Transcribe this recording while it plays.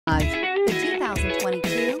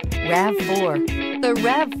2022 RAV4. The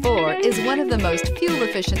RAV4 is one of the most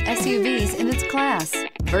fuel-efficient SUVs in its class.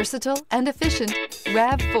 Versatile and efficient,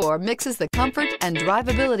 RAV4 mixes the comfort and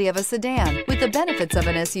drivability of a sedan with the benefits of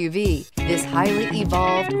an SUV. This highly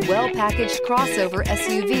evolved, well-packaged crossover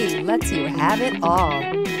SUV lets you have it all.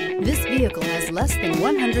 This vehicle has less than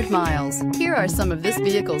 100 miles. Here are some of this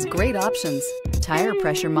vehicle's great options: tire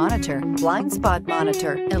pressure monitor, blind spot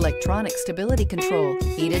monitor, electronic stability control,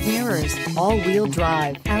 heated mirrors, all-wheel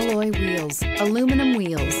drive, alloy wheels, aluminum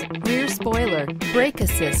wheels, rear spoiler, brake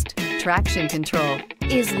assist, traction control.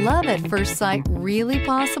 Is love at first sight really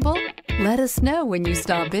possible? Let us know when you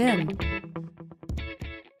stop in.